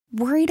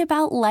Worried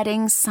about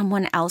letting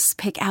someone else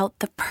pick out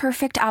the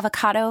perfect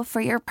avocado for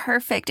your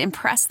perfect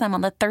impress them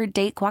on the third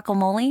date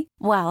guacamole?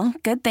 Well,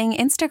 good thing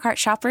Instacart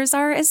shoppers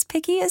are as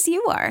picky as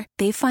you are.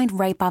 They find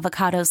ripe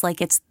avocados like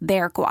it's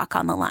their guac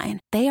on the line.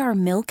 They are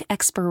milk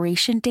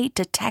expiration date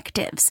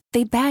detectives.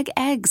 They bag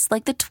eggs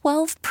like the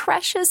 12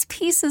 precious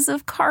pieces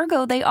of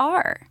cargo they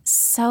are.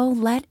 So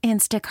let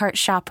Instacart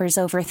shoppers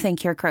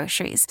overthink your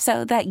groceries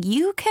so that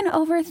you can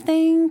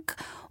overthink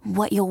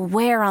what you'll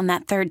wear on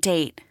that third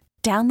date.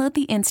 Download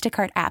the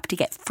Instacart app to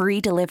get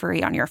free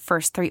delivery on your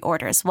first 3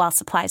 orders while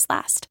supplies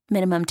last.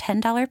 Minimum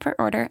 $10 per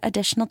order.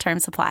 Additional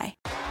terms apply.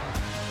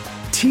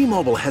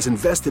 T-Mobile has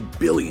invested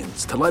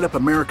billions to light up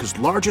America's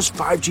largest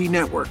 5G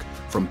network,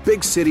 from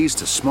big cities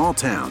to small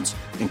towns,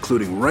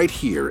 including right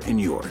here in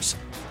yours.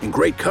 And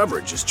great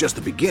coverage is just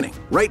the beginning.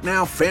 Right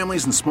now,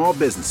 families and small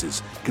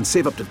businesses can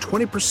save up to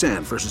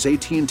 20% versus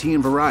AT&T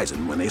and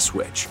Verizon when they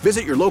switch.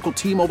 Visit your local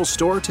T-Mobile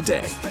store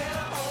today.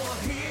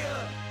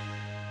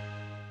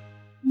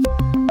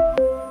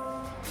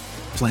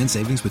 Plan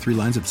savings with 3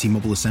 lines of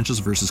T-Mobile Essentials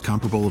versus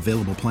comparable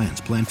available plans.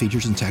 Plan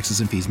features and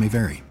taxes and fees may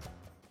vary.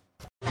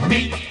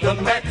 Meet the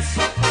Mets.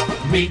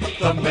 Meet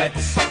the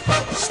Mets.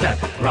 Step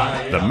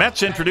right The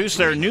Mets introduced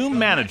their new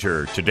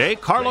manager today,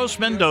 Carlos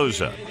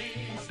Mendoza.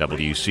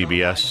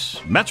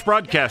 WCBS Mets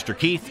broadcaster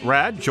Keith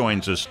Radd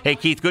joins us. Hey,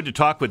 Keith, good to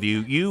talk with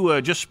you. You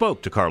just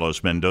spoke to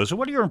Carlos Mendoza.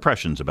 What are your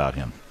impressions about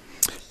him?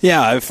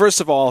 Yeah,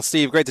 first of all,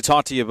 Steve, great to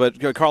talk to you,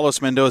 but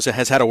Carlos Mendoza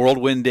has had a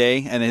whirlwind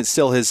day, and it's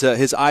still his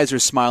eyes are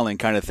smiling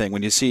kind of thing.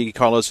 When you see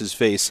Carlos's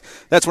face,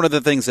 that's one of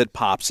the things that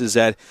pops, is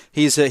that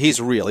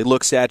he's real. He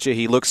looks at you,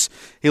 he looks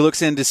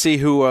in to see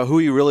who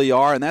you really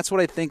are, and that's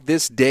what I think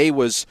this day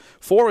was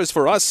for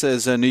us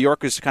as New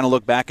Yorkers to kind of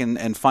look back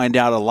and find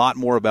out a lot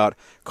more about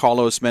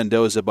Carlos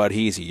Mendoza. But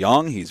he's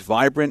young, he's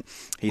vibrant,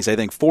 he's, I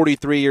think,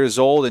 43 years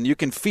old, and you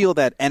can feel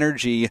that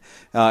energy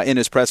in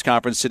his press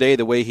conference today,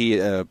 the way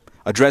he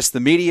addressed the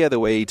media, the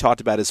way he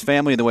talked about his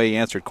family, and the way he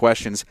answered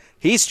questions.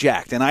 He's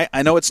jacked, and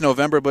I know it's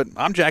November, but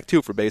I'm jacked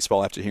too for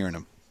baseball after hearing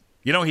him.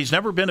 You know, he's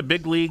never been a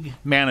big league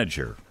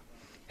manager.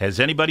 Has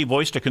anybody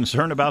voiced a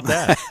concern about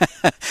that?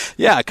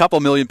 Yeah, a couple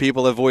million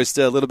people have voiced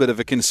a little bit of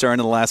a concern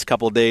in the last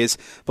couple of days.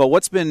 But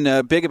what's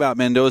been big about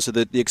Mendoza,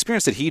 the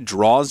experience that he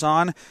draws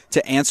on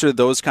to answer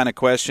those kind of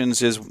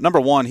questions is, number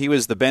one, he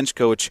was the bench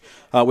coach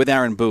with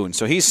Aaron Boone.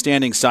 So he's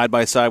standing side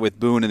by side with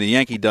Boone in the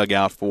Yankee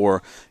dugout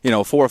for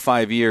 4 or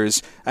 5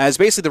 years as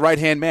basically the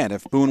right-hand man.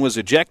 If Boone was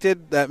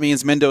ejected, that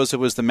means Mendoza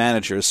was the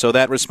manager. So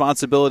that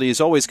responsibility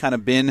has always kind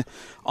of been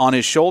on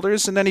his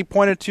shoulders. And then he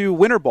pointed to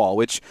winter ball,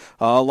 which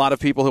a lot of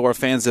people who are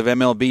fans of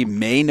MLB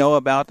may know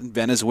about.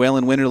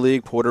 Venezuelan Winter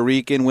League, Puerto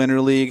Rican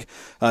Winter League,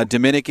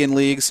 Dominican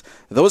leagues.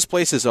 Those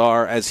places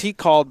are, as he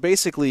called,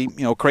 basically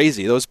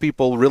crazy. Those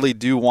people really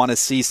do want to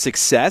see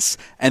success,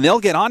 and they'll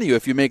get on you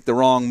if you make the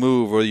wrong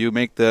move or you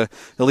they'll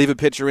leave a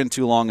pitcher in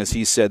too long, as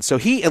he said. So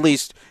he at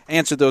least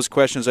answered those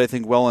questions, I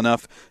think, well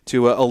enough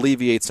to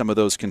alleviate some of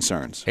those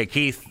concerns. Hey,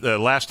 Keith, the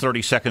last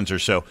 30 seconds or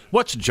so,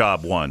 what's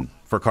job one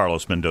for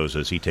Carlos Mendoza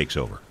as he takes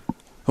over?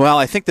 Well,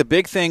 I think the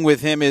big thing with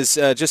him is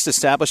just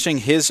establishing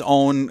his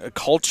own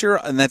culture,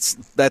 and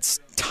that's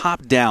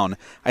top down.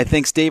 I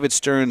think David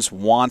Stearns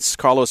wants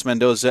Carlos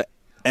Mendoza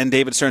and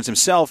David Stearns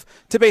himself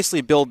to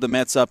basically build the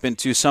Mets up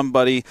into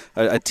somebody,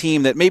 a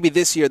team that maybe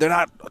this year they're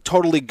not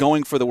totally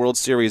going for the World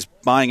Series,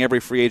 buying every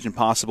free agent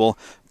possible,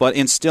 but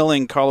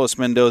instilling Carlos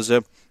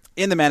Mendoza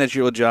in the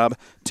managerial job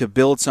to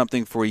build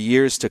something for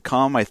years to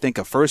come. I think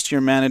a first-year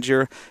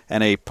manager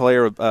and a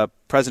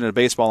president of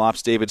baseball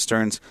ops, David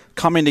Stearns,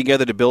 coming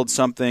together to build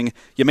something.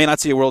 You may not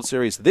see a World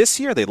Series this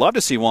year. They'd love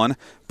to see one,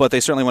 but they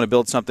certainly want to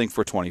build something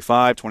for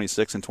 25,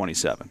 26, and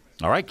 27.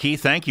 All right,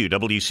 Keith, thank you.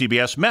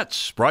 WCBS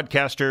Mets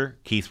broadcaster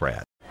Keith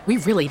Radd. We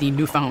really need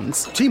new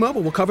phones.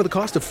 T-Mobile will cover the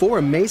cost of 4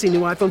 amazing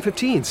new iPhone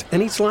 15s,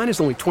 and each line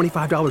is only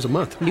 $25 a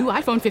month. New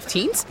iPhone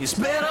 15s? It's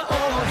better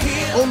over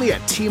here. Only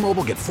at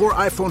T-Mobile, get 4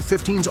 iPhone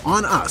 15s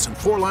on us and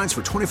 4 lines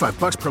for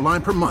 $25 per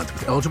line per month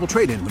with eligible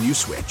trade-in when you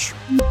switch.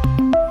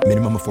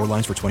 Minimum of 4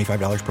 lines for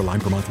 $25 per line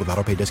per month with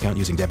autopay discount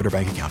using debit or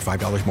bank account.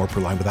 $5 more per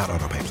line without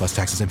autopay, plus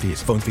taxes and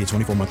fees. Phone fee at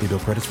 24 monthly bill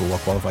credits for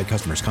well-qualified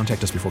customers.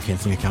 Contact us before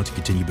canceling account to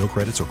continue bill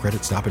credits or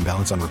credit stop and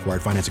balance on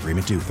required finance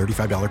agreement due.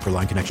 $35 per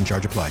line connection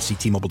charge applies. See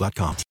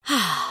T-Mobile.com.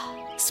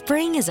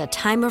 Spring is a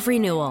time of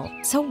renewal,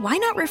 so why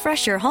not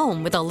refresh your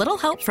home with a little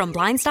help from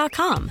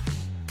Blinds.com?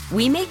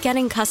 We make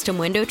getting custom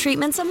window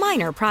treatments a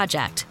minor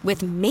project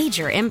with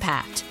major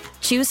impact.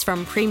 Choose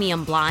from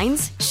premium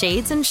blinds,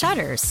 shades, and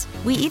shutters.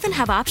 We even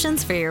have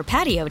options for your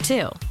patio,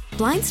 too.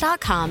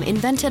 Blinds.com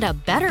invented a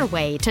better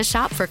way to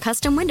shop for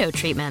custom window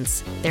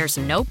treatments. There's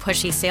no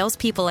pushy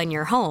salespeople in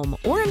your home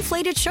or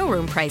inflated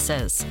showroom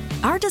prices.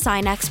 Our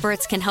design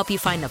experts can help you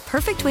find the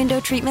perfect window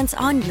treatments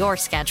on your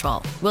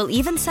schedule. We'll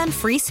even send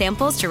free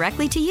samples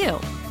directly to you.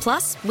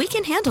 Plus, we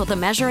can handle the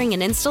measuring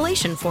and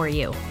installation for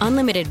you.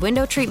 Unlimited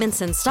window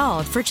treatments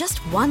installed for just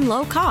one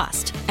low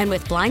cost. And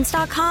with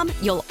Blinds.com,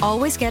 you'll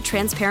always get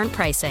transparent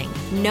pricing.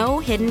 No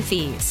hidden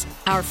fees.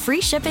 Our free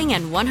shipping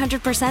and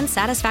 100%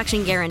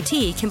 satisfaction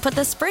guarantee can put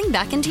the spring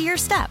back into your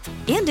step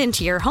and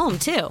into your home,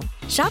 too.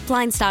 Shop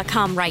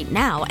Blinds.com right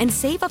now and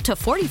save up to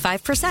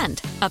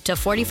 45%. Up to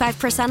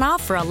 45%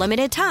 off for a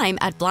limited time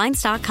at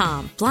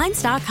Blinds.com.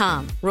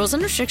 Blinds.com. Rules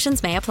and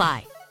restrictions may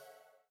apply.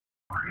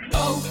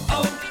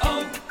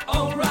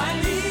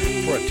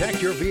 O'Reilly.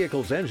 Protect your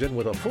vehicle's engine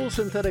with a full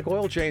synthetic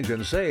oil change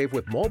and save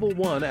with Mobile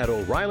One at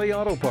O'Reilly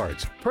Auto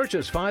Parts.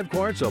 Purchase 5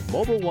 quarts of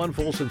Mobile One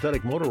full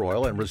synthetic motor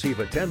oil and receive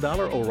a $10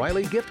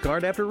 O'Reilly gift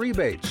card after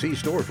rebate. See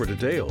store for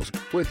details.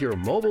 With your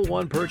Mobile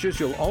One purchase,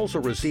 you'll also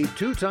receive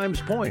 2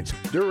 times points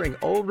during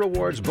O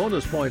Rewards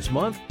Bonus Points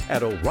Month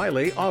at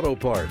O'Reilly Auto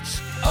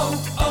Parts.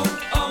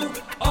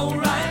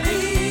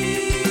 O'Reilly.